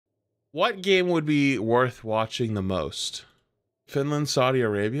What game would be worth watching the most? Finland, Saudi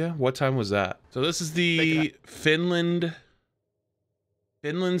Arabia? What time was that? So this is the Finland,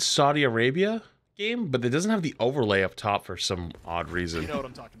 Saudi Arabia game, but it doesn't have the overlay up top for some odd reason. You know what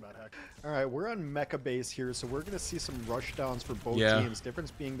I'm talking about, Heck. All right, we're on Mecha base here, so we're going to see some rush downs for both teams.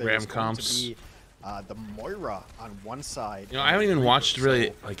 Difference being that Ram it's going comps. to be the Moira on one side. You know, I haven't even watched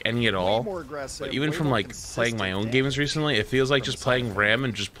really like any at all. More aggressive, but even from more like playing my own games recently, it feels like just playing Ram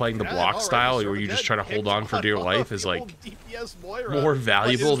and just playing the block style where you just try to hold on for dear life is like more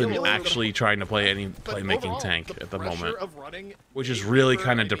valuable than actually trying to play any playmaking tank at the moment, which is really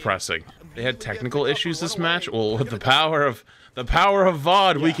kind of depressing. They had technical issues this match. Well, with the power of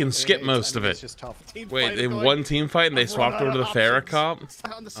VOD, we can skip most of it. Wait, they one team fight and they swapped over to the Farah comp?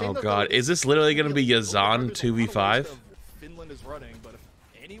 Oh god, is this literally going to be YZN 2v5? Finland is running, but if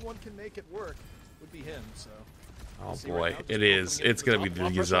anyone can make it work, it would be him, so. Oh boy, it is. It's going to be the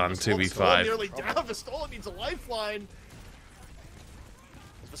YZN 2v5. Nearly down. Vistola needs a lifeline.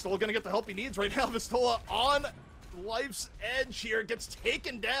 Is Vistola going to get the help he needs right now? Vistola on life's edge here, gets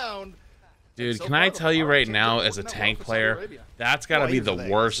taken down. Dude, can I tell you right now, as a tank player, that's got to be the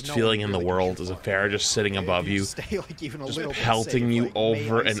worst feeling in the world, as a Farah just sitting above you, just pelting you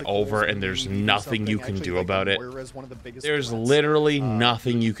over and over, and there's nothing you can do about it. There's literally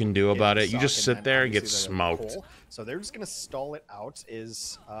nothing you can do about it. You just sit there and get smoked. So they're just going to stall it out.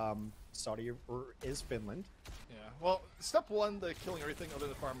 Is Saudi or is Finland? Yeah, well, step one, the killing everything other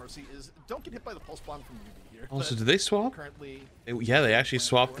than Fire Mercy, is don't get hit by the pulse bomb from UV here. Also, did they swap? Currently, yeah, they actually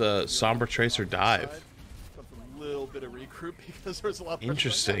swapped the Sombra Tracer dive. A little bit of regroup because there's a lot of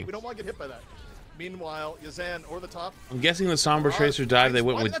interesting. We don't want to get hit by that. Meanwhile, YZN over the top. I'm guessing the Sombra Tracer dive they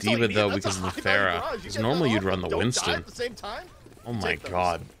went with D.Va though because of the Farah. Because normally you'd run the Winston. At the same time. Oh my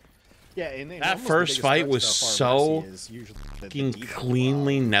god. Yeah, and that first fight was so fucking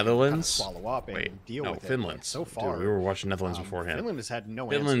cleanly Netherlands. Wait, no, Finland. So far, dude, we were watching Netherlands beforehand. Finland has had no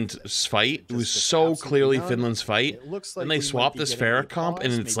Finland's fight, it was so clearly Finland's fight. And they swapped this Farah comp,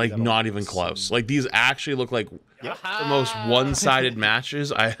 and it's like not even close. Like these actually look like the most one-sided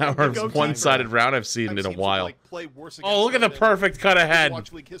matches or one-sided round I've seen in a while. Oh, look at the perfect cut ahead.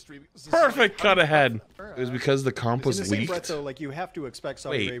 Perfect cut ahead. It was because the comp was leaked. Like you have to expect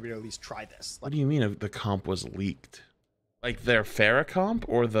Saudi Arabia to at least try this. What do you mean if the comp was leaked? Like their Farah comp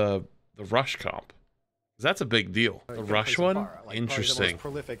or the Rush comp? That's a big deal. The Rush one? Interesting. The most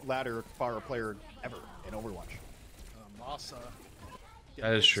prolific ladder Farah player ever in Overwatch. Masa.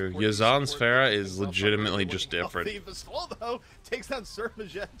 That is true. YZN's Farah is legitimately just different. Vistola, though, takes down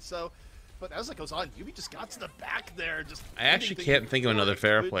Surmajet, so... But as it goes on, Yubi just got to the back there. Just I actually can't think of another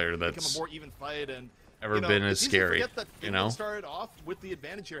Farah player that's more even fight and, ever been as scary. You know, started off with the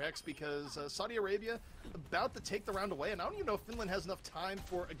advantage here, Hex, because Saudi Arabia about to take the round away, and I don't even know if Finland has enough time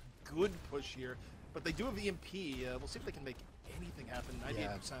for a good push here. But they do have EMP. We'll see if they can make anything happen.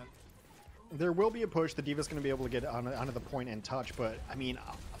 98%. There will be a push. The D.Va's going to be able to get onto the point and touch, but I mean,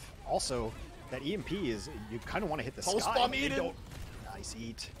 also that EMP is you kind of want to hit the Pulse sky. Bomb eaten. Nice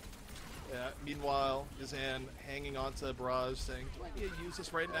eat. Yeah, meanwhile, YZN hanging on to Barrage, saying, do I need to use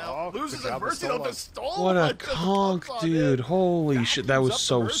this right now? Loses a Mercy to Vistola. What a conk, dude. Holy shit, that was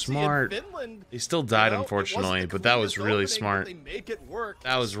so smart. He still died, unfortunately, but that was really smart.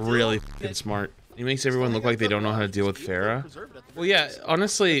 That was really fucking smart. He makes everyone look like they don't know how to deal with Farah. Well, yeah,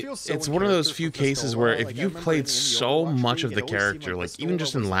 honestly, it's one of those few cases where if you've played so much of the character, like even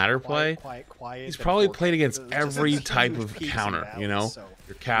just in ladder play, he's probably played against every type of counter, you know?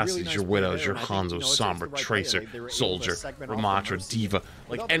 Your Cassids, your Widows, your Hanzos, Sombra, Tracer, Soldier, Ramatra, D.Va,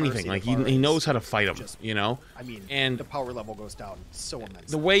 like anything. Like he knows how to fight them, you know? And the power level goes down so immensely.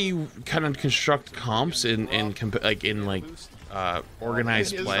 The way you kind of construct comps in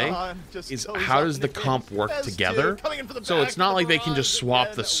organized play is how does the comp work together? So it's not like they can just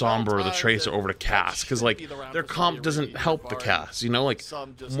swap the Sombra or the Tracer over to Cass, because like their comp doesn't help the Cass, you know? Like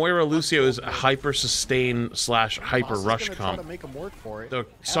Moira Lucio is a hyper sustain / hyper rush comp. The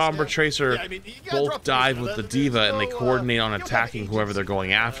Sombra Tracer both dive with the D.Va and they coordinate on attacking whoever they're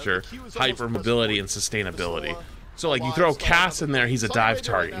going after, hyper mobility and sustainability. So like you throw Cass in there, he's a dive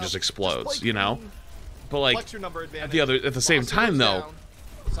target and just explodes, you know? But like at the same time though,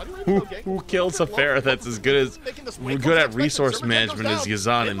 who kills a Farah that's as good at resource management as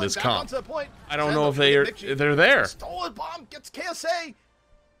YZN in this comp? I don't know if they're there. Stolen bomb gets KSA,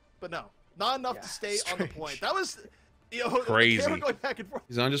 but no, not enough to stay on the point. That was Crazy.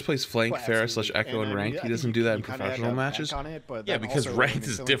 YZN just plays flank, Pharah / Echo and ranked. He doesn't do that in professional matches. Yeah, because ranked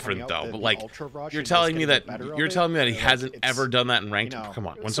is different though. But like, you're telling me that he hasn't ever done that in ranked. Come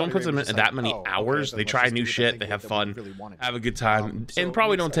on, when someone puts them in that many hours, they try new shit, they have fun, have a good time, and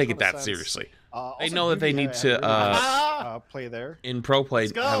probably don't take it that seriously. They know that they need to play there. In pro play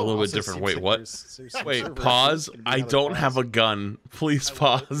have a little bit different. Wait, what? Wait, pause. I don't have a gun. Please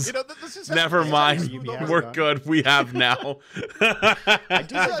pause. Never mind. We're good. We have now. I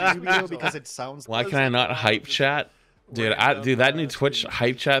do that video because it sounds. Why can I not hype chat? Dude, that new Twitch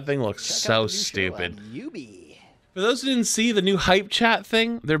hype chat thing looks so stupid. For those who didn't see the new hype chat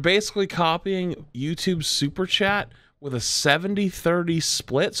thing, they're basically copying YouTube's super chat with a 70-30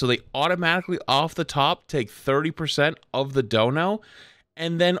 split, so they automatically off the top take 30% of the dono,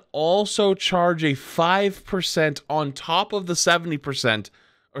 and then also charge a 5% on top of the 70%,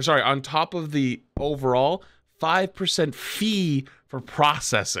 or sorry, on top of the overall 5% fee for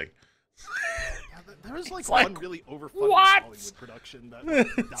processing. There was like one really overfunded Hollywood production that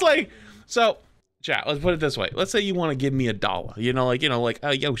it's like, so chat, let's put it this way. Let's say you want to give me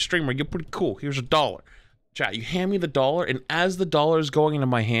 $1. Yo, streamer, you're pretty cool. Here's $1. Chat, you hand me the $1, and as the $1 is going into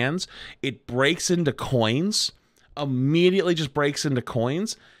my hands, it breaks into coins. Immediately just breaks into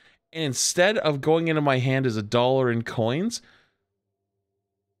coins. And instead of going into my hand as $1 in coins,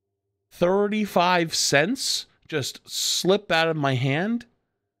 35 cents just slip out of my hand,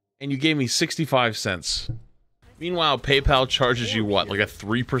 and you gave me 65 cents. Meanwhile, PayPal charges you what, like a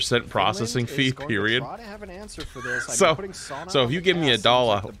 3% processing fee, period? So if you give me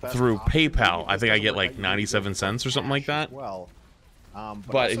 $1 through PayPal, I think I get like 97 cents or something like that.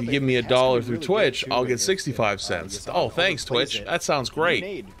 But if you give me $1 through Twitch, I'll get 65 cents. Oh, thanks, Twitch. That sounds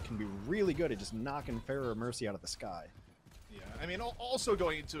great. Can be really good at just knocking Pharah or Mercy out of the sky. I mean, also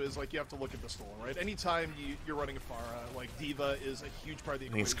going into is like you have to look at the stolen, right? Anytime you're running a Pharah, like D.Va is a huge part of the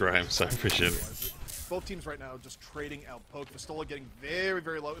equation. Thanks, Grimes. I appreciate it. Both teams right now just trading out poke. Pistola getting very,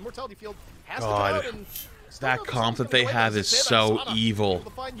 very low. Immortality Field has to go out and that comp that they have is so evil.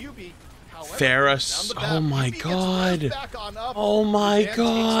 Pharah, oh my god. Oh my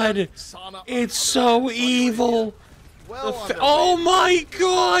god. It's so evil. Oh my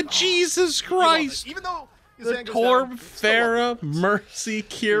god, Jesus Christ. Even though the Torb, Pharah, Mercy,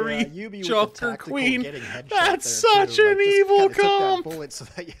 Kiri, Joker Queen. That's such an evil comp.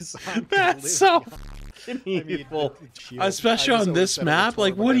 That's so evil. Especially on this map,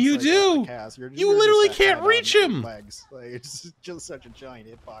 like, what do? You literally can't reach him. It's just such a giant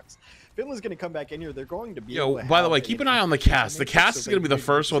hitbox. Finland's going to come back in here. They're going to be. Yo, by the way, keep an eye on the cast. The cast is going to be the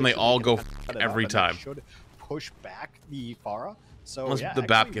first one they all go every time. Should push back the Pharah. So, unless the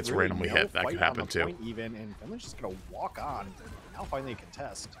BAP gets randomly hit, that could happen too. Even, and Finland's just going to walk on. Now finally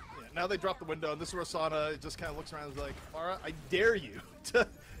contest. Yeah, now they drop the window, and this is where Sana just kind of looks around and is like, Pharah, I dare you to,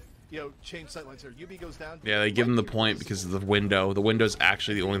 change sightlines here. UB goes down. Yeah, they give him the point because of the window. The window's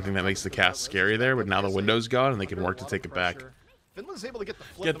actually the only thing that makes the cast scary there, but now the window's gone, and they can work to take it back. Finland's able to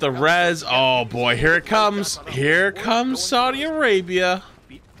get the res. Oh boy, here it comes. Here comes Saudi Arabia.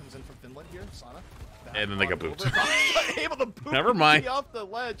 And then they got booped. Able to boop Never mind. Off the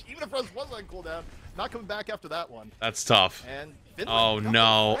ledge, even if Rez was on cooldown, not coming back after that one. That's tough. And oh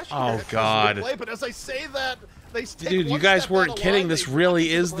no! Oh god! But as I say that, they dude, you guys weren't kidding. This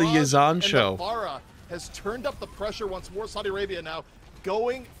really is the YZN show. Pharah has turned up the pressure once more. Saudi Arabia now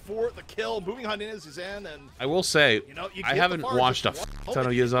going for the kill, moving on in as YZN, and I will say, I haven't watched a ton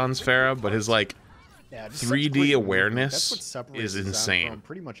of YZN's Pharah, but his like 3D awareness is insane.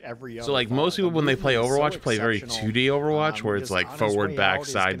 Pretty much every so like most people when they play Overwatch play very 2D Overwatch where it's like forward, back,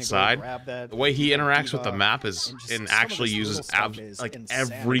 side, side. The way he interacts with the map is and actually uses like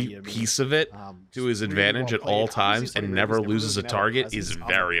every piece of it to his advantage at all times and never loses a target is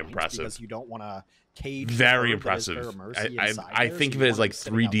very impressive. Very impressive. I think of it as like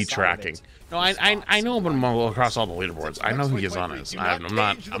 3D tracking. No, I know him across all the leaderboards. I know who YZN is.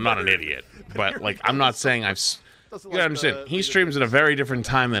 I'm not an idiot. But like I'm not saying you gotta understand, he streams at a very different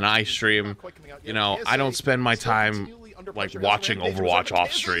time than I stream. I don't spend my time like watching Overwatch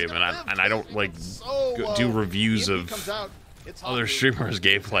off stream, and I don't like do reviews of other streamers'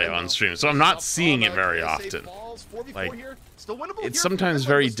 gameplay on stream, so I'm not seeing it very often. Like it's sometimes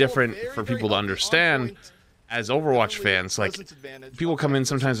very different for people to understand. As Overwatch fans, like, people come in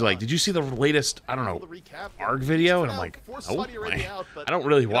sometimes they're like, did you see the latest, I don't know, ARG video? And I'm like, no, I don't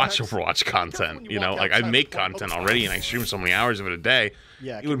really watch Overwatch content, like, I make content already and I stream so many hours of it a day.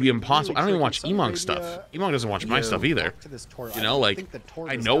 it would be impossible. I don't even watch Emong stuff. Emong doesn't watch my stuff either. You know, like,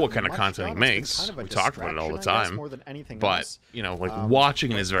 I know what kind of content he makes. We talk about it all the time. But, you know, like,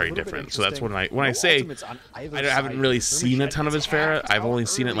 watching it is very different. So that's when I say I haven't really seen a ton of his fare. I've only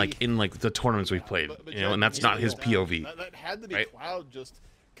seen it, like, in, like, the tournaments we've played. You know, and that's not his POV. That had to be Cloud just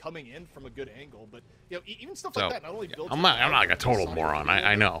coming in from a good angle, but you know, even stuff like that not only builds. I'm not like a total moron.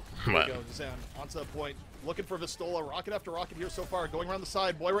 I know, but onto the point, looking for Vistola, rocket after rocket here so far, going around the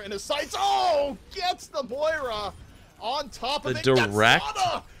side. Moira in his sights. Oh, gets the Moira on top of the direct.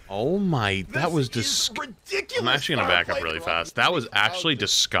 Oh my, that was ridiculous. I'm actually gonna back up really fast. That was actually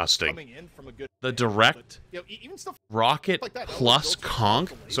disgusting. The direct rocket plus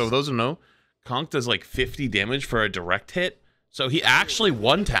conk. So those who know, conk does like 50 damage for a direct hit. So he actually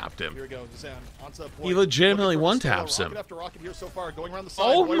one-tapped him. He legitimately one-taps him.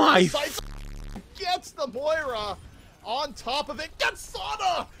 Oh my! Gets the Moira on top of it. Gets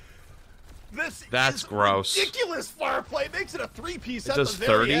Sana. That's gross. Ridiculous fire play. Makes it a 3-piece at the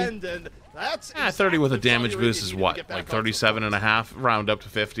very 30? end, and that's 30 with a damage boost is what, like 37.5, round up to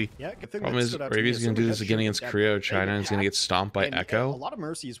 50. Yeah, good thing. Problem is, Arabia's gonna do this again against Korea or China, and he's gonna get stomped by Echo. A lot of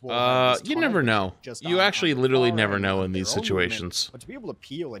mercies will you never know. You actually literally never know in these situations. But to be able to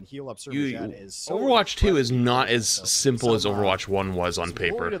peel and heal up is so Overwatch 2 is not as simple as Overwatch 1 was on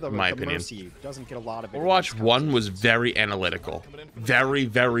paper, in my opinion. Overwatch 1 was very analytical. Very,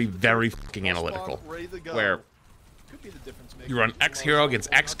 very, very fucking analytical. Where you run X hero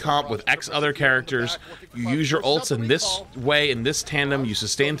against X comp with X other characters. You use your ults in this way, in this tandem. You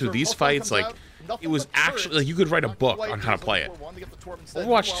sustain through these fights. Like, it was actually, like, you could write a book on how to play it.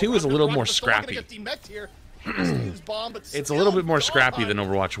 Overwatch 2 is a little more scrappy. It's a little bit more scrappy than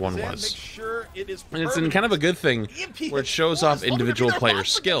Overwatch 1 was. And it's in kind of a good thing, where it shows off individual player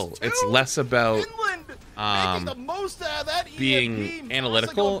skill. It's less about being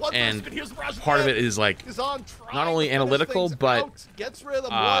analytical, and part of it is like not only analytical but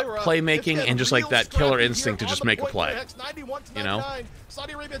playmaking and just like that killer instinct to just make a play, you know.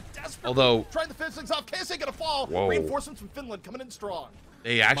 Although, whoa, reinforcements from Finland coming in strong.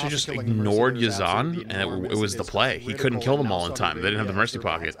 They actually just ignored YZN, and it was the play. He couldn't kill them all in time. They didn't have the mercy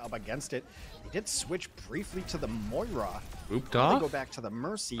pocket. Up against it. They did switch briefly to the Moira. Ooped off? Go back to the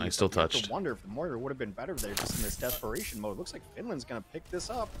mercy. I still touched. I wonder if the Moira would have been better there just in this desperation mode. Looks like Finland's going to pick this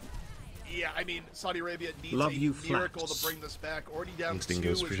up. Yeah, I mean, Saudi Arabia needs a miracle to bring this back. Already down 2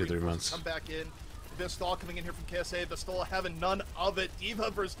 goes for 3 months. Come back in. Vistola coming in here from KSA. Vistola having none of it.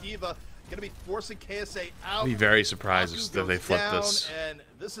 Diva versus Diva. Going to be forcing KSA out. I'd be very surprised if they flip this. And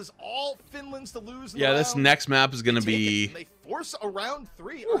this is all Finland's to lose. Yeah, this next map is going to be. They force a round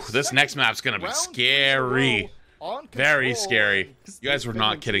 3. This next map's going to be scary. Very scary. You guys were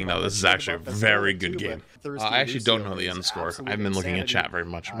not kidding, though. This is actually a very good game. I actually don't know the end score. I haven't been looking at chat very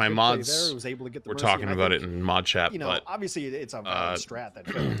much. My mods were talking about it in mod chat, but obviously it's a strat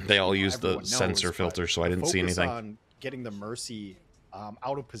that they all use the sensor filter, so I didn't see anything. On getting the mercy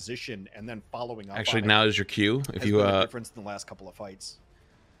out of position and then following up. Actually, now is your cue. If you difference in the last couple of fights.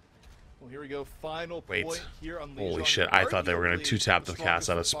 Well, here we go. Final point here on holy shit! I thought they were gonna 2-tap the cast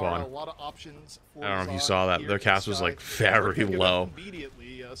out of spawn. I don't know if you saw that. Their cast was like very low.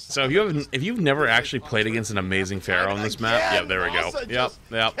 So if you've never actually played against an amazing Pharaoh on this map, yeah, there we go. Yep.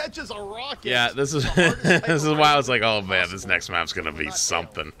 Yeah, this is this is why I was like, oh man, this next map's gonna be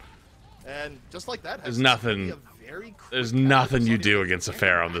something. And just like that, there's nothing you do against a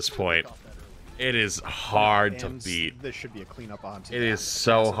Pharaoh at this point. It is hard to beat. This should be a cleanup onto. It is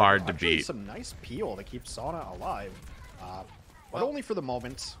so hard to beat. Some nice peel to keep Sana alive, but only for the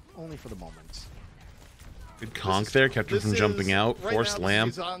moment. Only for the moment. Good conk there, kept him from jumping out. Forced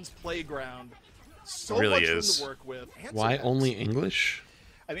lamp. Really is. Why only English?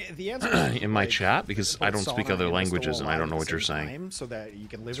 I mean, the answer in my chat, because I don't speak other languages and I don't know what you're saying.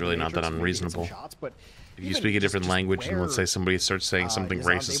 It's really not that unreasonable. If you speak a different language and let's say somebody starts saying something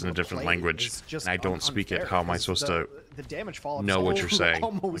racist in a different language and I don't speak it, how am I supposed to know what you're saying?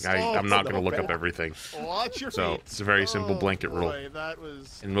 Like, I'm not going to look up everything. So it's a very simple blanket rule.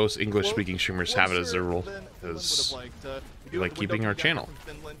 And most English-speaking streamers have it as their rule, because we like keeping our channel.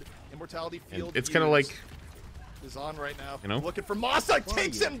 And it's kind of like, is on right now. You know? Looking for Masa,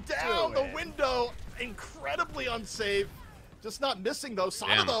 takes him down the window. Incredibly unsafe. Just not missing though.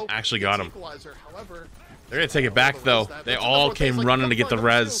 Sana, though, actually got him. However, they're gonna take it back though. They all came running to get the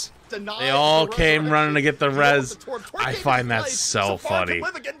res. They all came running to get the res. I find that so funny.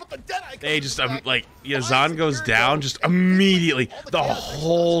 They just like YZN goes down, just immediately the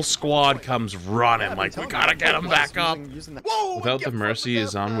whole squad comes running. Like, we gotta get him back up. Without the mercy,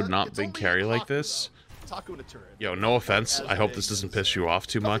 YZN would not big carry like this. Haku in a turret. Yo, no offense. I hope this doesn't piss you off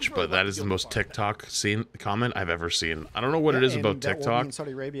too much, but that is the most TikTok comment I've ever seen. I don't know what it is about TikTok,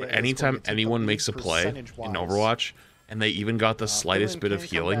 but anytime anyone makes a play in Overwatch, and they even got the slightest bit of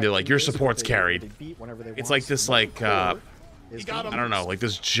healing, they're like, your support's carried. It's like this, like, I don't know, like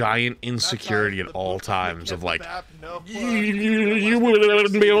this giant insecurity at all times of like, you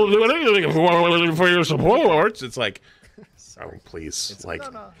wouldn't be able to do anything for your supports. It's like, oh, please. Like,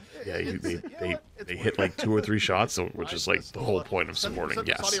 yeah, they hit like 2 or 3 shots, which is like the whole point of supporting,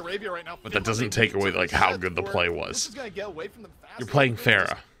 yes. But that doesn't take away like how good the play was. You're playing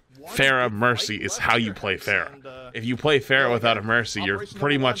Pharah. Pharah Mercy is how you play Pharah. If you play Pharah without a Mercy, you're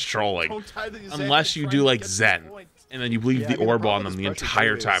pretty much trolling. Unless you do like Zen, and then you leave the orb on them the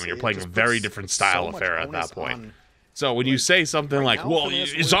entire time, and you're playing a very different style of Pharah at that point. So when you say something like, well,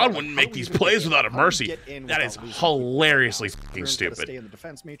 Zon wouldn't make these plays without a Mercy, that is hilariously fucking stupid.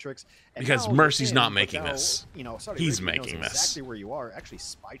 Because Mercy's not making this. He's making this.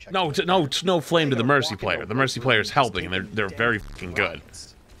 No flame to the Mercy player. The Mercy player is helping, and they're very fucking good.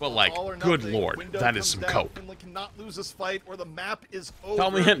 But like, good lord, that is some cope.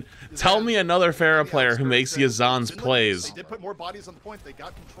 Tell me another Pharah player who makes the Azan's plays,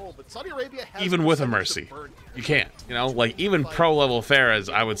 even with a Mercy. You can't, you know, like even pro level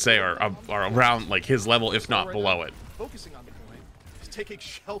Pharahs, I would say, are around like his level, if not below it.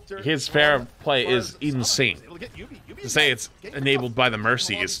 His Pharah play is insane. To say it's enabled by the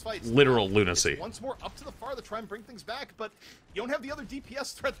Mercy is literal lunacy. Once more up to the far to try and bring things back, but you don't have the other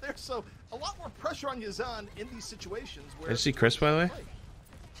DPS threat there, so a lot more pressure on YZN in these situations. Did you see Chris, by the way?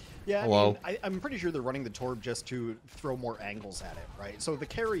 Yeah, hello. I mean, I'm pretty sure they're running the Torb just to throw more angles at it, right? So the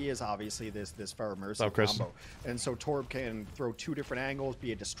carry is obviously this Pharah Mercy combo, and so Torb can throw 2 different angles,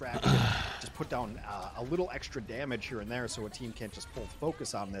 be a distraction, just put down a little extra damage here and there, so a team can't just full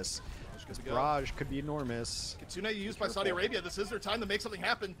focus on this. This barrage could be enormous. Kitsune used by Saudi Arabia. This is their time to make something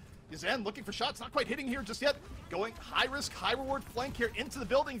happen. YZN looking for shots, not quite hitting here just yet. Going high risk, high reward flank here into the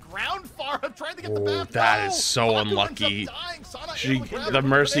building. Ground far, trying to get the back. That is so unlucky. The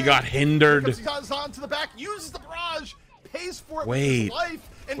Mercy got hindered. To the back, uses the barrage, pays for it with his life,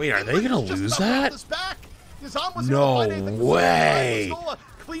 and wait, are they gonna lose that? No way.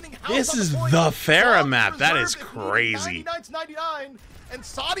 This is the Pharah map. That is crazy. 99 and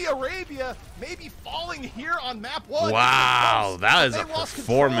Saudi Arabia may be falling here on map 1. Wow, that is a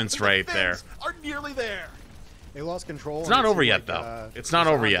performance right there. Are nearly there. They lost control. It's not over yet, though. It's not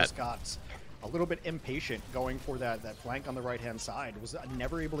over yet. Got a little bit impatient going for that flank on the right-hand side. Was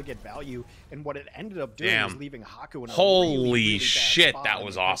never able to get value, and what it ended up doing was leaving Haku in a really shit, that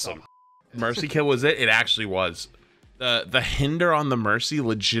was awesome. Mercy kill was it? It actually was. The hinder on the Mercy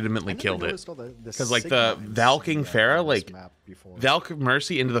legitimately killed it. Because like the Valking Pharah, like Valk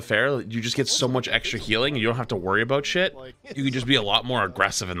Mercy into the Pharah, you just get so much extra healing and you don't have to worry about shit. You can just be a lot more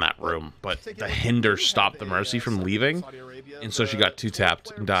aggressive in that room. But the hinder stopped the Mercy from leaving, and so she got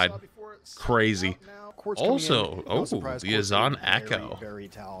 2-tapped and died. Crazy. Also, the YZN Echo. Very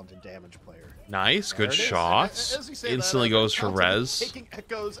talented damage player. Nice, good shots. Instantly goes for res. Taking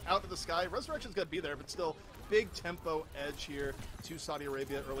echoes out of the sky. Resurrection's got to be there, but still big tempo edge here to Saudi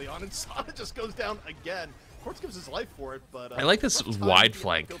Arabia early on, and Sada just goes down again. Quartz gives his life for it, but I like this wide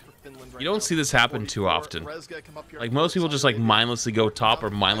flank. You don't see this happen too often. Like most people just like mindlessly go top or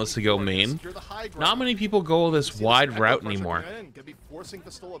mindlessly go main. Not many people go this wide route anymore. And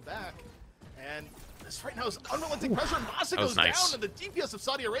this right now is unrelenting pressure. Masa goes down, and the DPS of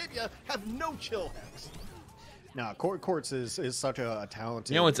Saudi Arabia have no chill hex. No, Quartz is such a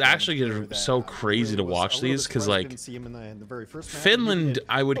talented. You know, it's actually so crazy to watch these because, like, Finland,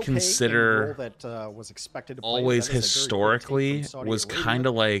 I would consider always historically was kind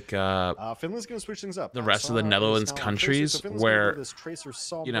of like Finland's gonna switch things up. The rest of the Netherlands countries, where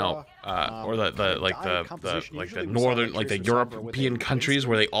you know, or the northern, like the European countries,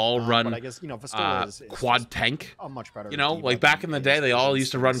 where they all run quad tank. You know, like back in the day, they all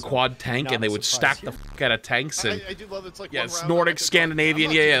used to run quad tank, and they would stack the fuck out of tanks. And I do love it's like it's Nordic,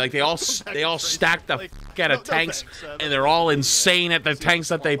 Scandinavian, like they all stack the fuck out of tanks, and they're all insane at the tanks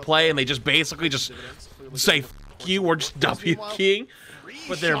that they play, and they just basically just say fuck you or just W keying.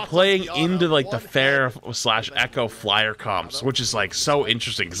 But they're playing into like the Pharah/Echo flyer comps, which is like so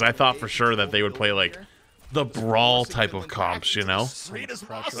interesting because I thought for sure that they would play like the brawl type of comps, you know?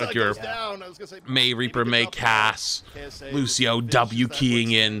 Like your May Reaper, May Cass, Lucio W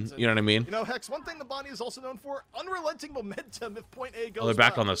keying in, you know what I mean? You know, Hex, one thing the Bonnie is also known for, unrelenting momentum if point A goes they're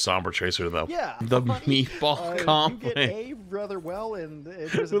back on the Somber Tracer, though. Yeah. The meatball comp. You get A rather well, and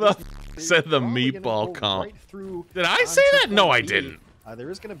who the said the meatball comp? Did I say that? No, I didn't. There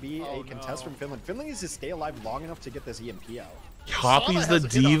is going to be a contest from Finland. Finland needs to stay alive long enough to get this EMP out. Copies the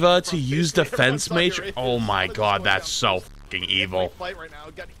diva to use defense mage. Oh my god, that's so fucking evil.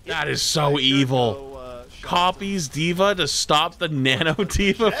 That is so evil. Copies diva to stop the nano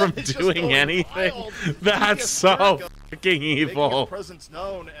diva from doing anything. That's so fucking evil.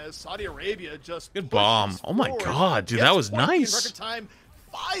 Good bomb. Oh my god, dude, that was nice.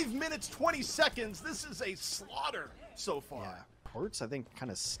 5 minutes 20 seconds. This is a slaughter so far. Yeah. Quartz, I think,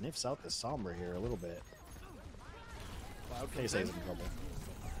 kind of sniffs out the Sombra here a little bit. KSA's in trouble.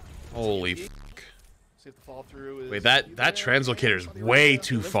 Holy fuck. See if the fall through is wait, that translocator is way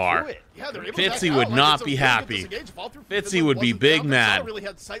too far. Fitzy would not be happy. Fitzy would be big mad.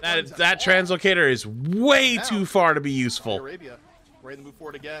 That translocator is way too far to be useful. Ready to move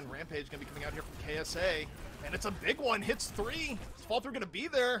forward again. Rampage gonna be coming out here from KSA, and it's a big one. Hits 3. Is fall through gonna be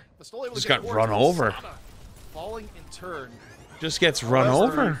there? They're still able to get got run over. Falling in turn. Just gets run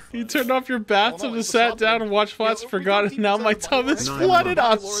over. You turned off your bathtub and sat down and watched Flats Forgotten, and now my tub is flooded.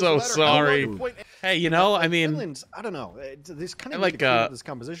 I'm so sorry. Hey, you know, I mean, Finland, I don't know. This kind of like this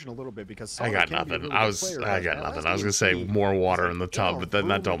composition a little bit because I got nothing. I was gonna say more water in the tub, but then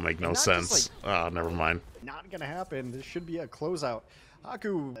that don't make no sense. Oh, never mind. Not gonna happen. This should be a closeout.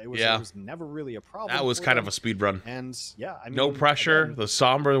 Haku, it was never really a problem. That was kind of a speed run. And yeah, I mean, no pressure. Again, the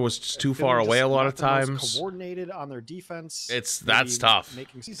Sombra was just too far away a lot of times. Coordinated on their defense. That's tough.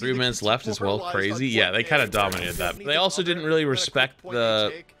 3 minutes left as well. Crazy. Yeah, they kind of dominated that. They also didn't really respect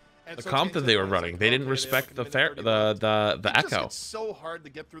the comp that they were running. They didn't respect the echo.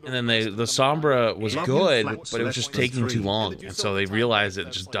 And then the Sombra was good, but it was just taking too long, and so they realized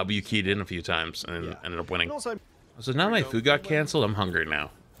it just W keyed in a few times and ended up winning. So now my food got canceled. I'm hungry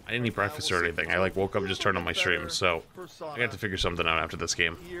now. I didn't eat breakfast or anything. I like woke up and just turned on my stream, so I got to figure something out after this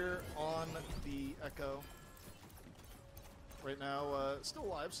game. Here on the Echo. Right now, still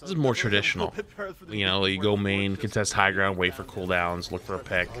alive. So this is more traditional. You know, you go main, contest high ground, wait for cooldowns, look for a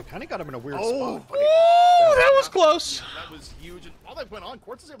pick. Kind of got him in a weird spot. But that was close. That was huge. And while that went on,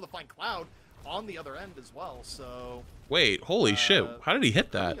 Quartz was able to find Cloud on the other end as well. So wait, holy shit! How did he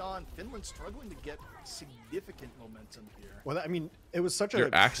hit that? Finland struggling to get significant momentum here. Well, I mean, it was such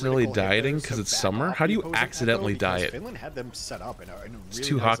You're accidentally dieting because it's summer? How do you accidentally diet? Finland had them set up in a really it's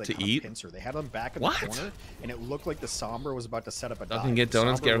too hot to eat. They had them back in the corner, and it looked like the Sombra was about to set up a dive. Nothing get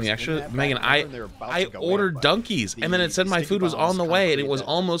donuts, get me extra. Megan, I ordered donkeys, and then it said my food was on the way, and it was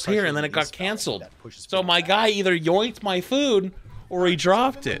almost here, and then it got canceled. So my guy either yoinked my food, or he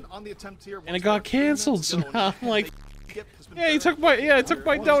dropped it, and it got canceled. So now I'm like, yeah, he took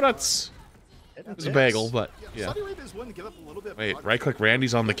my donuts. It was a bagel, but yeah. Wait, right-click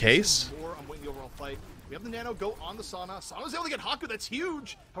Randy's on the case? We have the nano go on the Sana. Sana's able to get Haku. That's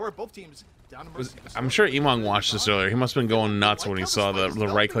huge. However, both teams down to mercy. I'm sure Emong watched this earlier. He must have been going nuts when he saw the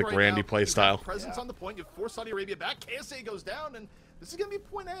right-click Randy playstyle. Presence on the point. You force Saudi Arabia back. KSA goes down, and this is going to be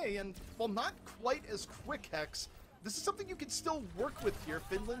point A. And while not quite as quick, Hex, this is something you can still work with here.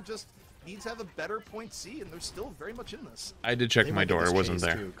 Finland just needs to have a better point C, and they're still very much in this. I did check my door. It wasn't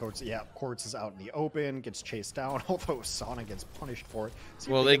there. Quartz is out in the open, gets chased down, although Sana gets punished for it.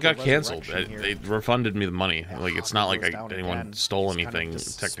 Well, they got canceled. They refunded me the money. Like, it's not like anyone stole anything,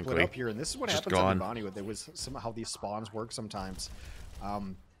 technically. Up here, and this is what happens on Bonnie. There was somehow these spawns work sometimes.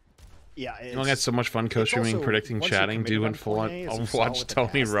 Yeah, you don't get so much fun co-streaming, predicting, chatting, doing full-on Overwatch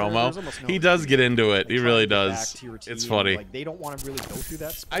Tony Romo. He does get into it. He really does. It's funny. They don't want to really go through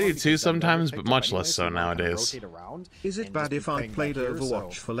that. I do too sometimes, but much less so nowadays. Is it bad if I played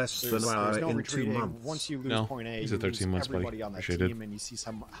Overwatch for less than an hour in 2 months? Once you lose point A, he's at 13 months, buddy. On that team, and you see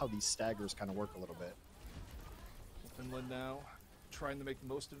how these staggers kind of work a little bit. Finland now trying to make the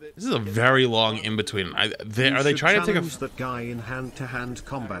most of it. This is a very long in between. Are they trying to take a that guy in hand-to-hand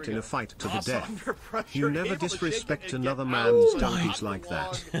combat in a fight to the death? You never disrespect another man's donkeys like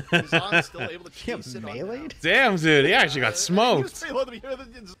that. Damn, dude, he actually got smoked.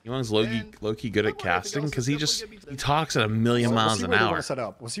 Emong's low-key good at casting because he talks at 1,000,000 miles an hour.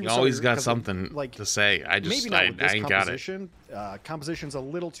 He always got something to say. I ain't got it. Composition's a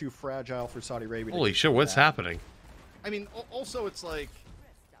little too fragile for Saudi Arabia. Holy shit, what's happening? I mean, also it's like,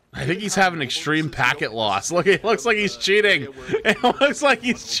 I think he's having extreme packet loss. Look, it looks like he's cheating. It looks like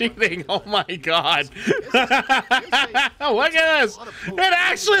he's cheating. Oh my god. Look at this. It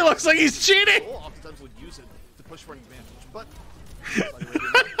actually looks like he's cheating.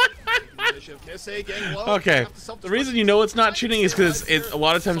 Okay. The reason you know it's not cheating is because it a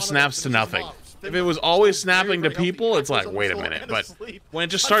lot of times snaps to nothing. If it was always snapping to people, it's like, wait a minute. But when it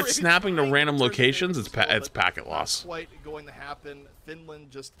just starts snapping to random locations, it's packet loss. Quite going to happen. Finland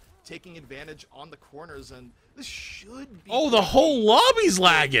just taking advantage on the corners, and this should be... Oh, the whole lobby's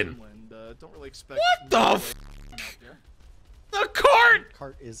lagging. Don't really expect... What the f***? The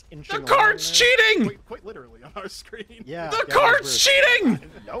cart is inching. The cart's cheating! Quite literally on our screen. Yeah. The cart's cheating!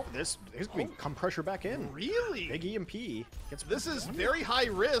 No, this come pressure back in. Really? Big EMP. This is very high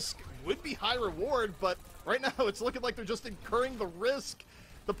risk, would be high reward, but right now it's looking like they're just incurring the risk.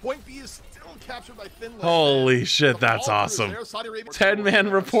 The point B is still captured by Finland. Holy shit, that's awesome. 10-man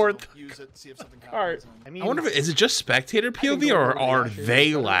report. Cart. I wonder if is it just spectator POV or are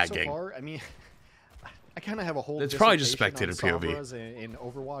they lagging? So far, I mean, I kind of have a whole. It's probably just spectator POV in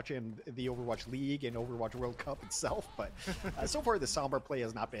Overwatch and the Overwatch League and Overwatch World Cup itself, but so far the Sombra play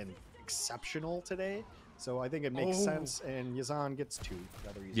has not been exceptional today. So I think it makes sense, and YZN gets 2.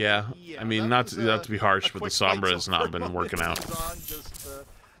 Yeah, I mean, not to be harsh, but the Sombra has not been working out.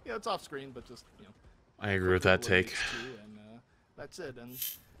 Yeah, it's off screen, but just I agree with that take. And that's it. And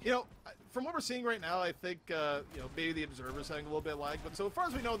from what we're seeing right now, I think maybe the observer's having a little bit of lag, but so far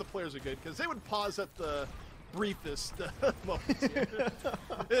as we know, the players are good because they would pause at the briefest moments.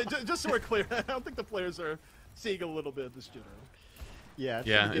 Just so we're clear, I don't think the players are seeing a little bit of this jitter.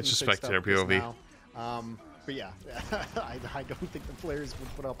 Yeah, it's just spectator POV. But yeah, I don't think the players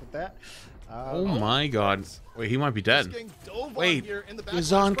would put up with that. Oh my god. Wait, he might be dead. Wait,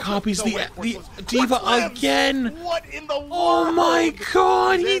 YZN copies the D.Va again! What in the world? Oh my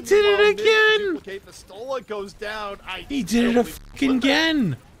god, he did it again! Pistola goes down. He did it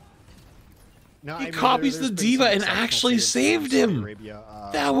again! He copies the D.Va and actually saved him!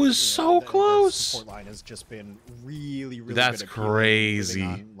 That was so close! The support line has just been really That's good at crazy.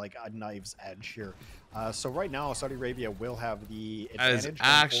 on, like a knife's edge here. So right now, Saudi Arabia will have the That advantage. is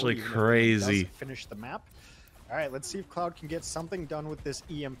actually crazy. Finish the map. All right, let's see if Cloud can get something done with this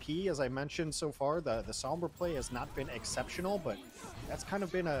EMP. As I mentioned so far, the Sombra play has not been exceptional, but that's kind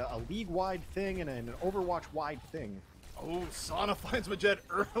of been a league-wide thing and an Overwatch-wide thing. Oh, Sana finds Majet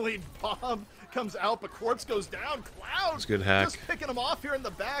early. Bomb comes out, but Quartz goes down. Cloud that's good hack. Just picking him off here in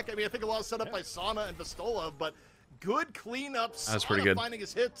the back. I mean, I think a lot set up by Sana and Pistola, but good cleanup. That's pretty good. Finding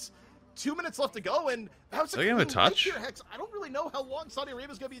his hits. 2 minutes left to go, and that was a touch. Here, Hex. I don't really know how long Saudi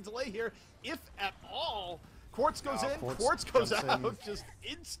Arabia's going to be a delay here, if at all. Quartz goes in, Quartz goes out, just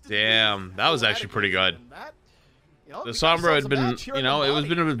instantly. Damn, that was actually pretty good. The Sombra had been, it was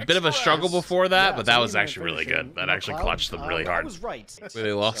been a bit of a struggle before that, but that was actually really good. That actually clutched them really hard. Wait,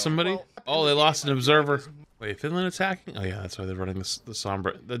 they lost somebody? Oh, they lost an observer. Wait, Finland attacking? Oh yeah, that's why they're running the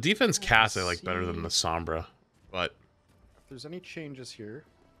Sombra. The defense cast I like better than the Sombra, but if there's any changes here.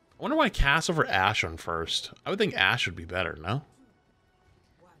 I wonder why Cass over Ashe on first. I would think Ashe would be better, no?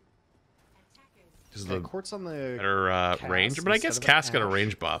 Because the Quartz on the better range, but I guess Cass got a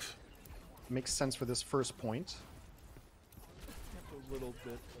range buff. Makes sense for this first point. A little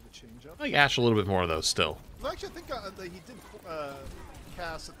bit of a change up. I like Ashe a little bit more though. Still. Well, actually, I think that he did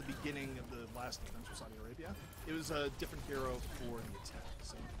Cass at the beginning of the last defense for Saudi Arabia. It was a different hero for the attack.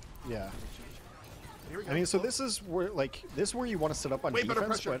 So yeah. I mean, so this is where you want to set up on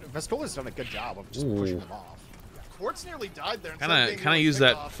defense, but Vestola's done a good job of just pushing them off. Quartz nearly died there. Kind of use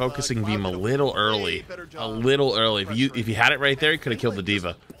that focusing beam a little early. A little early. If you had it right there, you could have killed the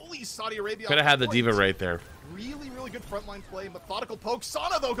D.Va. Could have had the D.Va right there. Really good frontline play. Methodical poke.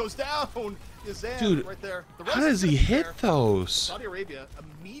 Sana though goes down. Dude, right there. How does he hit those? Saudi Arabia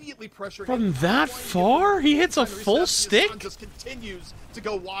immediately pressuring from that far. He hits a full stick. Just continues to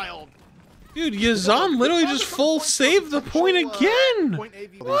go wild. Dude, YZN literally just full saved the point again.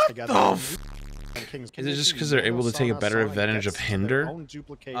 What the f? Is it just because they're able to take a better advantage of Hinder?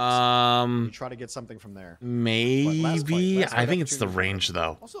 Try to get something from there. Maybe. I think it's the range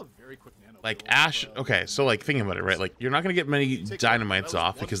though. Like Ashe, okay, so like thinking about it, right? Like you're not gonna get many dynamites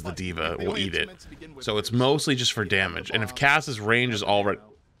off because the D.Va will eat it. So it's mostly just for damage. And if Cass's range is already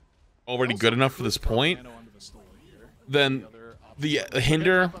good enough for this point, then the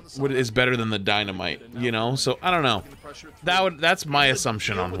Hinder is better than the dynamite, So I don't know. That's my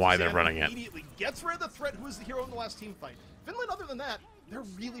assumption on why they're running it. Gets rid of the threat. Who is the hero in the last team fight? Finland. Other than that, they're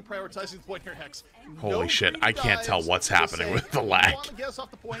really prioritizing the point here, Hex. Holy shit! I can't tell what's happening with the lag.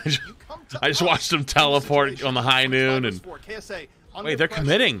 I just watched them teleport on the high noon, and wait, they're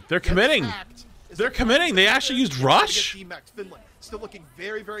committing. They're committing. They're committing. They actually used Rush. Still looking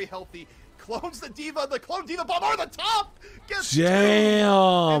very healthy. Clones the D.Va, the clone D.Va bomb over the top!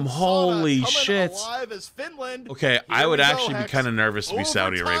 Damn! Holy shit! Okay, I would actually be kind of nervous to be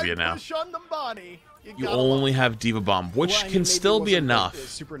Saudi Arabia now. You only have D.Va bomb, which can still be enough.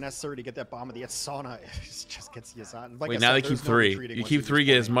 Super necessary to get that bomb at the Sana. Just gets YZN. Wait, now they keep 3. You keep 3,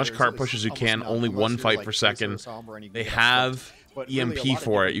 get as much cart push as you can, only 1 fight per second. They have But EMP really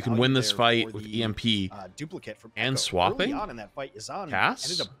for it. You can win this fight with EMP duplicate from and Echo. swapping. Early on in that fight, YZN Cass?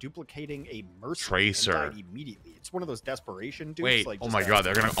 ended up duplicating a Mercy Tracer. and died immediately. It's one of those desperation dupes. Wait, like oh just my god,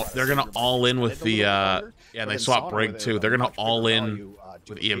 they're gonna all in with the yeah, and they swap break too. They're gonna all in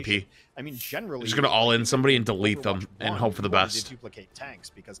with EMP. I mean, generally, they're just gonna all in somebody and delete them and hope for the best. Duplicate tanks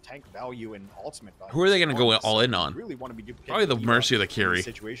because tank value and ultimate value. Who are they gonna go all in on? Really want to be duplicating Probably the Mercy or the Kiri.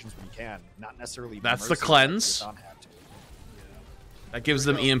 Situations when you can, not necessarily. That's the cleanse. That gives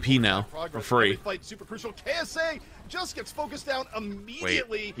them EMP now for free. Fight super crucial. KSA just gets focused down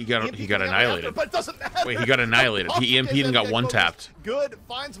immediately. Wait, he got annihilated. But it doesn't matter. Wait, he got annihilated. He EMP'd and got one tapped. Good.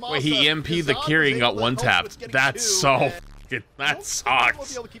 Finds Masa. Wait, he EMP'd the Kiri and got one tapped. That's so fucking. That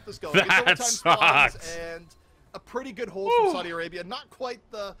sucks. That sucks. And a pretty good hold from Saudi Arabia. Not quite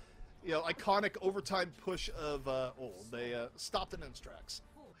the, iconic overtime push of they stopped it in its tracks.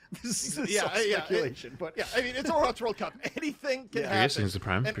 This is speculation, but I mean, it's Overwatch World Cup. Anything can happen. Yes, the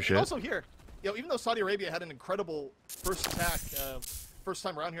prime. And also here, even though Saudi Arabia had an incredible first attack, first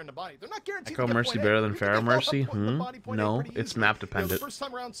time around here in the body, they're not guaranteed. Echo Mercy better than Pharaoh Mercy? No, it's map dependent. The first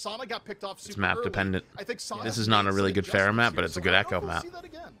time around, Sana got picked off super it's map early. dependent. I think this is not a really good Pharaoh map, but it's a good Echo map.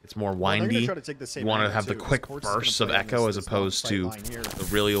 It's more windy. You want to have the quick bursts of Echo as opposed to the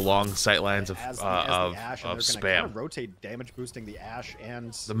really long sight lines of spam. Rotate damage boosting the Ash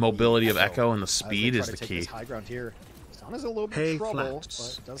and the mobility of Echo and the speed is the key. Hey,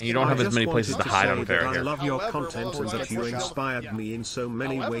 Flats. And you don't have as many places to hide on Pharaoh here. I love your content and that you inspired me in so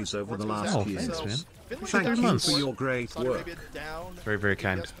many ways over the last years. Thanks, man. Thank you for your great work. Very, very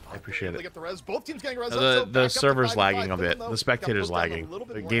kind. I appreciate it. The the server's lagging a bit. The spectator's lagging.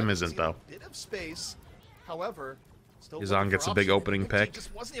 The game isn't, though. However, YZN gets a big opening pick.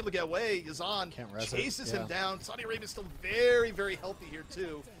 Just wasn't able to get away. YZN chases him down. Saudi Arabia's still very, very healthy here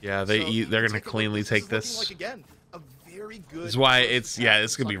too. Yeah, they're gonna cleanly take this. Again, a very good. This is why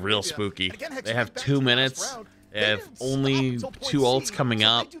it's gonna be real spooky. They have 2 minutes. They have only 2 ults coming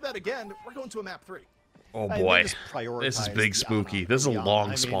up. If they do that again, we're going to a map 3. Oh boy, this is big spooky. This is a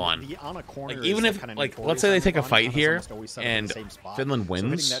long spawn. Like, even if, let's say they take a fight here and Finland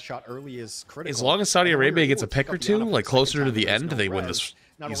wins, as long as Saudi Arabia gets a pick or two, like closer to the end, they win this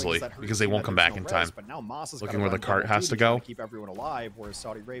easily because they won't come back in time. Looking where the cart has to go,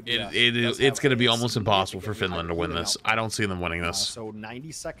 it's going to be almost impossible for Finland to win this. I don't see them winning this. So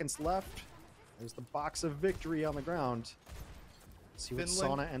 90 seconds left. There's the box of victory on the ground. Let's see what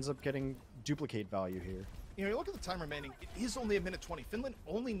Sana ends up getting duplicate value here. You look at the time remaining. It is only 1:20. Finland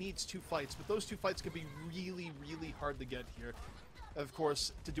only needs 2 fights, but those 2 fights could be really, really hard to get here. Of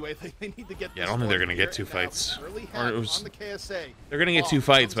course, to do anything, they need to get. Yeah, I don't think they're going to get 2 fights. They're going to get 2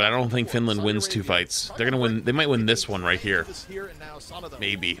 fights, but I don't think Finland wins 2 fights. They're going to win. They might win this one right here.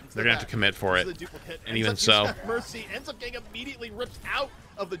 Maybe they're going to have to commit for it. And even so, Mercy ends up getting immediately ripped out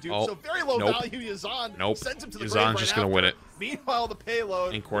of the dupe. So very low value. YZN sends him to the YZN's just going to win it. Meanwhile, the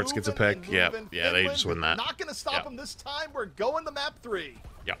payload. And Quartz gets a pick. Yeah, they just win that. Not going to stop him this time. We're going to map 3.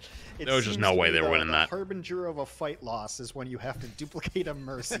 Yeah, there was just no way they were winning that. The harbinger of a fight loss is when you have to duplicate a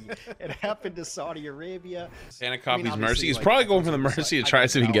Mercy. It happened to Saudi Arabia. Santa copies Mercy. He's probably going for the Mercy to try to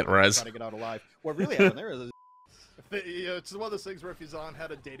see if he can get res. What really happened there is it's one of those things where if YZN had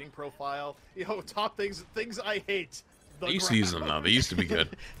a dating profile, top things I hate. I used to use them though. They used to be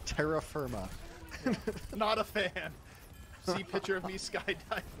good. Terra firma. Not a fan. See picture of me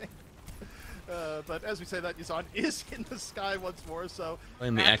skydiving. But as we say that, YZN is in the sky once more, so...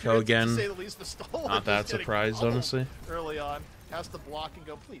 Playing the Echo again. To say the least, the not that surprised, honestly. Early on. Has to block and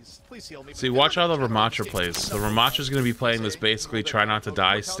go, please heal me. See, watch how the Ramacha plays. The Ramacha's going to be playing this basically try not to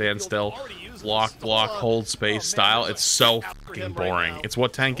die, stand still, block, hold space style. It's so fucking boring. It's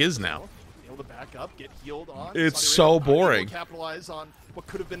what tank is now. It's so boring.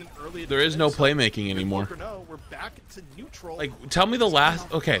 There is no playmaking anymore. Like, tell me the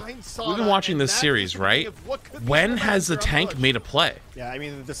last... Okay, we've been watching this series, right? When has the tank made a play? Yeah, I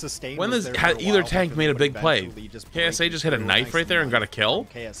mean, the sustain... When has either tank made a big play? KSA just hit a knife right there and got a kill?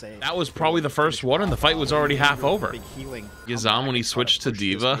 That was probably the first one, and the fight was already half over. YZN, when he swithed to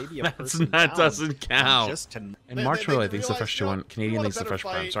Diva? That doesn't count. And Marshall, I think, is the fresh one. Canadian thinks the fresh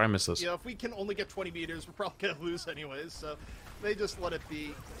prime. Sorry, I missed this. If we can only get 20 meters, we're probably going to lose anyways, so... They just let it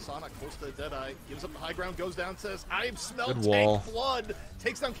be. Sana close to Deadeye, gives up the high ground, goes down, says, "I've smelled tank blood."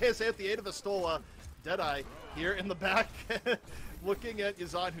 Takes down KSA at the aid of the Stola. Deadeye here in the back, looking at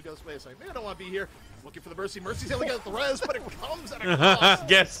YZN, who goes, "Wait a second, maybe I don't want to be here." Looking for the Mercy. Mercy's able to get the res, but it comes at a cost.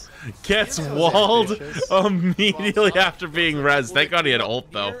 gets walled immediately after being res. Thank God he had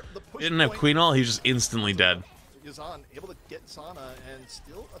ult though. He didn't have Queen ult. He's just instantly dead. YZN able to get Sana, and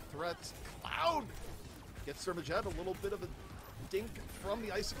still a threat. Cloud gets Servajet a little bit of a dink from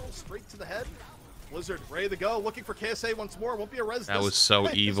the icicle straight to the head. Blizzard ready to go, looking for KSA once more. Won't be a res. That was so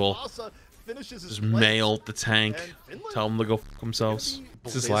evil. Just mail the tank. Tell them to go fuck themselves.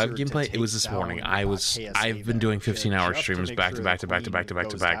 Is this live gameplay? It was this morning. I've been doing 15-hour streams back to back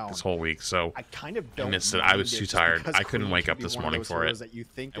this whole week, so I missed it. I was too tired. I couldn't wake up this morning for it.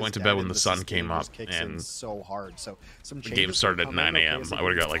 I went to bed when the sun came up, and the game started at 9 a.m. I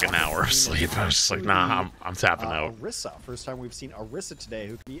would have got like an hour of sleep. I was just like, nah, I'm tapping out. Orisa, first time we've seen Orisa today,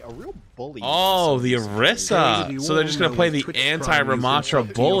 who can be a real bully. Oh, the Orisa. So they're just gonna play the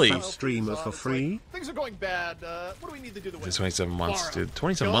anti-Ramatra bully. For free. Things are going bad. What do we need to do to win? It's 27 months, dude.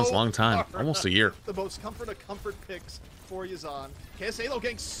 27 months, long time. Almost a year. The most comfort picks for YZN. KSA though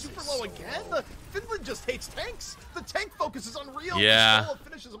getting super low again. Finland just hates tanks. The tank focus is unreal. Yeah. The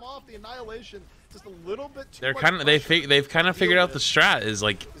finishes them off. The annihilation. Just a little bit too They're kind of they've kind of figured out the strat is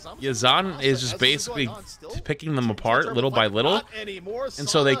like YZN is just basically picking them apart little by little, and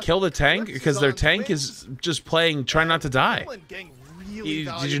so they kill the tank because their tank is just playing try not to die.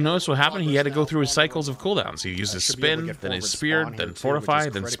 Did you notice what happened? He had to go through his cycles of cooldowns. He used his spin, then his spear, then fortify,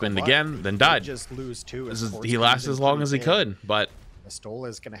 then spinned again, then died. He lasted as long as he could, but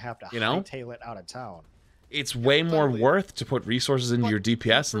you know, it's way more worth to put resources into your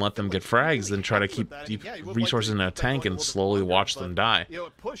DPS and let them get frags than try to keep resources in a tank and slowly watch them die.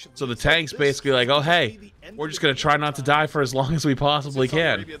 So the tank's basically like, oh hey, we're just gonna try not to die for as long as we possibly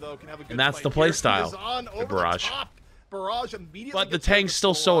can, and that's the playstyle. The barrage. But the tank's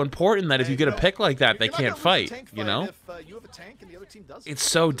still so important that if you get a pick like that, they can't fight, you know? It's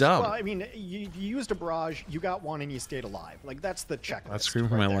so dumb. Well, I mean, you used a barrage, you got one, and you stayed alive. Like, that's the checklist. I'm screaming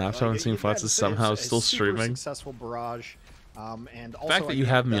from my laptop and seeing Flats is somehow still streaming. Successful barrage. And the fact that you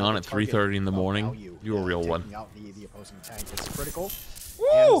have me on at 3:30 in the morning, you're a real one. Out the opposing tank is critical.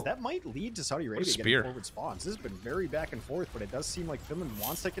 Woo! And that might lead to Saudi Arabia getting forward spawns. This has been very back and forth, but it does seem like Finland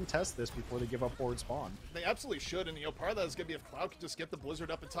wants to contest this before they give up forward spawn. They absolutely should, and you know, part of that is going to be if Cloud can just get the Blizzard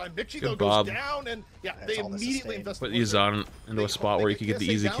up in time. Mixi though goes down, and yeah, they immediately invest. Put YZN into a spot where you can get the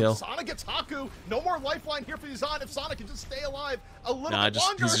easy kill. Sonic gets Haku. No more lifeline here for YZN. If Sonic can just stay alive a little bit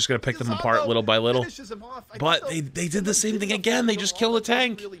longer, he's just going to pick them apart little by little. But they did the same thing again. They just kill the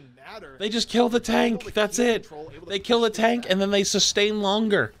tank. They just kill the tank. That's it. They kill the tank, and then they sustain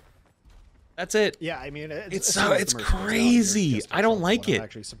longer. That's it. Yeah, I mean, it's crazy. I don't like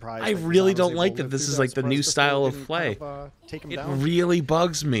it. I really don't like that this is like the new style of play. It really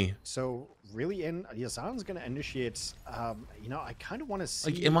bugs me. So really, YZN's going to initiate. You know, I kind of want to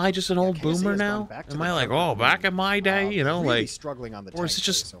see. Like, am I just an old boomer now? Am I like, oh, back in my day, you know, like, struggling on the or is it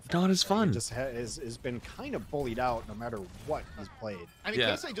just not as fun? He just has been kind of bullied out no matter what he's played. I mean,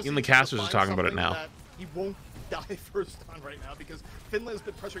 yeah, even the casters are talking about it now. He won't die first on right now because Finland has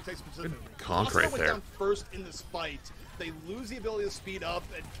been pressuring tanks specifically. Conk right there. Down first in this fight. They lose the ability to speed up,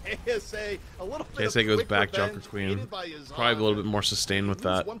 and KSA a little bit. KSA goes back, Joker Queen. Probably a little bit more sustained with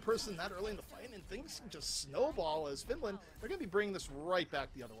that. One person that early in the fight, and things just snowball as Finland. They're going to be bringing this right back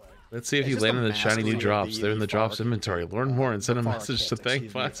the other way. Let's see if you land in the shiny new drops. They're in the drops inventory. Learn more and send a message to thank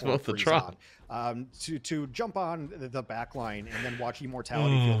Flats about the drop. To jump on the back line and then watch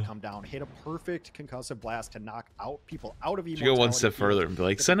Immortality Field come down, hit a perfect concussive blast to knock out people out of Immortality. You go one step further and be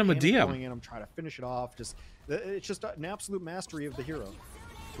like, send him a DM. I'm trying to finish it off. It's just an absolute mastery of the hero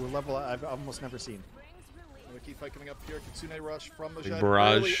to a level I've almost never seen. Another key fight coming up here. Kitsune Rush from the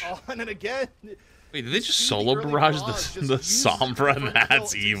barrage. On and again. Wait, did they just solo barrage the Sombra?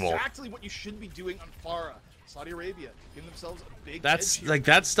 That's evil. Exactly what you should be doing on Pharah. Saudi Arabia giving themselves a big that's like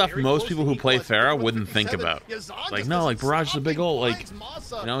that stuff most people who play Pharah wouldn't think about. Like, no, like barrage is a big old, like,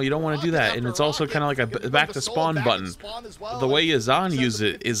 you know, you don't want to do that, and it's also kind of like a back to spawn button. The way YZN use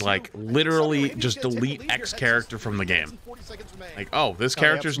it is like literally just delete X character from the game. Like, oh, this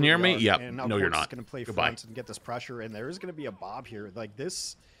character's near me. Yep. No, you're not. Goodbye. And get this pressure, and there is going to be a Bob here. Like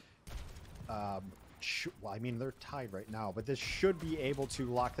this. Well, I mean, they're tied right now, but this should be able to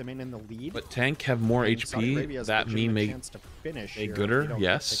lock them in the lead. But tank have more HP. That mean make a gooder?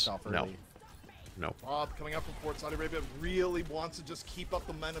 Yes. No. No. Bob coming up from Port Saudi Arabia really wants to just keep up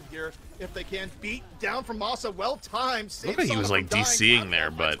the momentum here if they can. Beat down from Massa, well timed. Looked like he was like DCing there,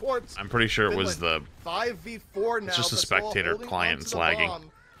 but I'm pretty sure it was the 5v4 now. It's just a spectator client lagging.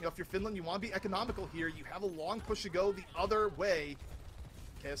 You know, if you're Finland, you want to be economical here. You have a long push to go the other way.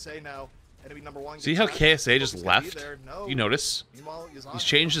 KSA now. Enemy number one. See how KSA just left? You notice? He's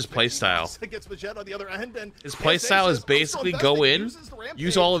changed his playstyle. His playstyle is basically go in,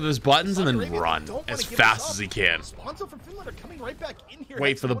 use all of his buttons, and then run as fast as he can.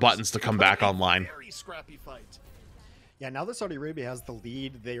 Wait for the buttons to come back online. Yeah, now that Saudi Arabia has the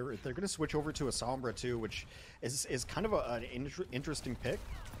lead, they're going to switch over to a Sombra too, which is kind of an interesting pick.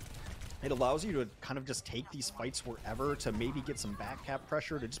 It allows you to kind of just take these fights wherever to maybe get some back cap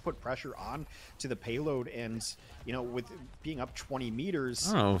pressure, to just put pressure on to the payload. And, you know, with being up 20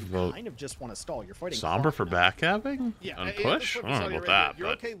 meters, you kind of just want to stall. You're fighting Sombra for back capping? Yeah, on push? I don't know about that,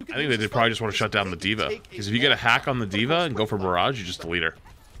 but okay. I think they probably just want to shut down the Diva. Because if you get a hack on the Diva and go for Barrage, you just delete her.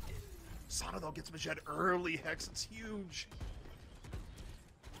 Sana, though, gets Majed early. Hex, it's huge.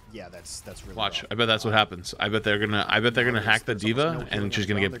 Yeah, that's really Watch. rough. I bet that's what happens. I bet they're gonna hack the Diva and she's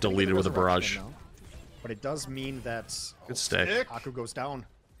gonna get deleted with a Barrage. But it does mean that Good stay. Aku goes down.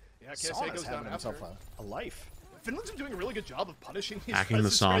 Yeah, KSA goes down himself after. a life. Finland's doing a really good job of punishing these Hacking the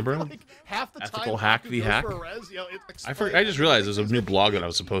reses, right? Sombra? Like, half the Ethical time hack Aku v goes hack? for a res, you know, I just realized there's a new blog that I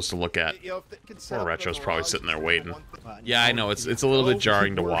was supposed to look at. You know, if they can set Poor up Retro's the probably barrage, sitting there it's waiting. one thing. Yeah, I know. It's a little bit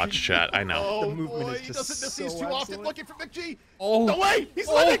jarring to watch, chat. I know. Oh The movement boy, is he just doesn't miss these so too often. excellent. Looking for McG. Oh. No way! He's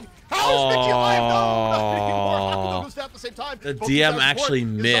living! How is McG alive? No, not anymore. Hakuno goes down at the same time. The Both DM teams actually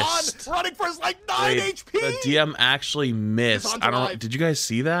support. missed. Yazan running for his like 9 Wait, HP. the DM actually missed. Yazan's I don't. alive. Did you guys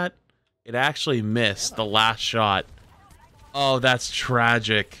see that? It actually missed the last shot. Oh, that's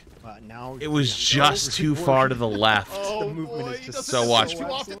tragic. Now It was just too far to the left. Oh The movement boy, is he just doesn't So miss watch. these too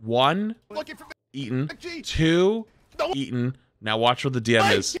often. 1, Looking for Eaton. McG. 2, No. Eaton. Now watch where the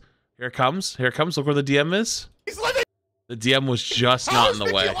DM is. Here it comes. Here it comes. Look where the DM is. He's living. The DM was just How not is in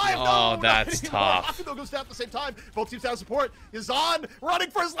the McG way. alive? Oh, No, not that's anymore. tough. Hakuno goes down at the same time. Both teams have support. Yazan running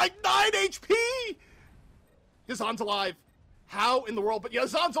for his like 9 HP. Yazan's alive. How in the world? But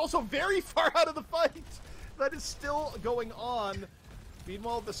Yazan's also very far out of the fight. That is still going on.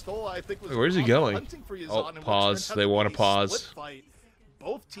 Meanwhile, Vistola, I think, was Wait, where's he going? hunting for Yazan, Oh, and what pause. turned out They to want be to a pause. split fight.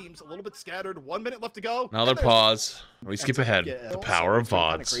 Both teams a little bit scattered. 1 minute left to go. Another And there's- pause. We skip ahead. Yeah, The also, power of it's been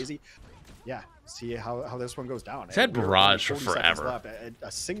kinda VODs. crazy. Yeah, see how this one goes down. It's had We're Barrage for 40 seconds forever. left.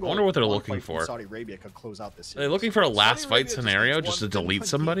 A single I wonder what they're one looking fight from for. Saudi Arabia could close out this Are they series. looking for a last Saudi fight Arabia scenario needs just to one. delete Finland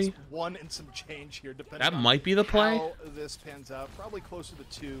somebody? needs 1 and some change here, depending That on might be the play. how this pans out. Probably closer to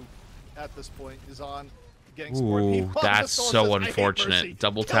 2 at this point. Yazan getting scored. Ooh, Meanwhile, that's Vistola so says, "I hate unfortunate. Mercy.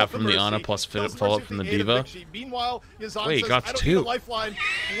 Double Kill tap for from the Mercy." Ana plus Kills follow up Mercy from with the aid of Diva. Vichy. Meanwhile, Yazan Wait, he says, got I don't two. need a lifeline.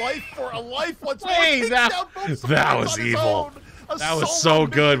 Life for a life once more. Wait, Takes that- down both that supports was on his evil. own. A That was solo so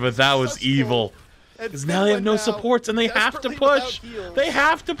good, mission but that was successful. evil. And Because now they have no Finland now supports and they have to desperately push. without heals. They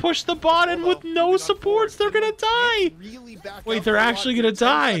have to push the bot in with no supports. They're gonna die. Really back Wait, up they're a lot actually here. gonna 10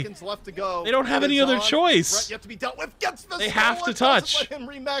 die. seconds left to go. They don't have any other Yazan, choice. threat yet to be dealt with. Gets the They have to doesn't touch. let him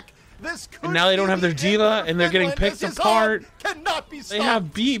remech. This could And now they don't be have their the Diva, end for and they're getting Finland picked as Yazan apart. Cannot be They stopped.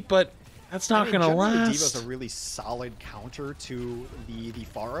 have beat, but that's not gonna generally, Diva's last. a really solid counter to the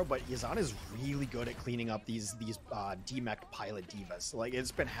Pharah, but Yazan is really good at cleaning up these demech pilot divas. Like,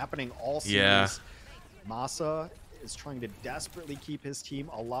 it's been happening all series. Yeah. Masa is trying to desperately keep his team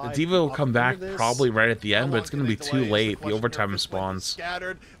The alive. Diva will up come into back this. probably right at the How end, but long it's gonna can be they too delay is the late. The question overtime here. Finland is spawns.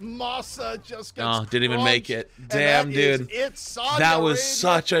 Scattered. Masa just gets Oh, didn't even make crunched, it. and Damn, that is dude. it. Saudi That was Arabia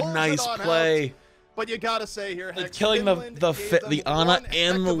such a pulls it nice on play. out. But you gotta say here, Like Hex, killing Finland the gave them Ana one and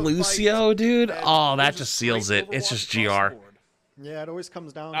heck the of a Lucio, fight, dude. and Oh, it that was just straight seals it. It's Overwatch just across GR. the board. Yeah, it always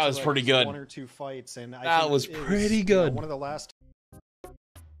comes down That to was like pretty good. 1 or 2 fights, and I That think was it pretty you know, good. one of the last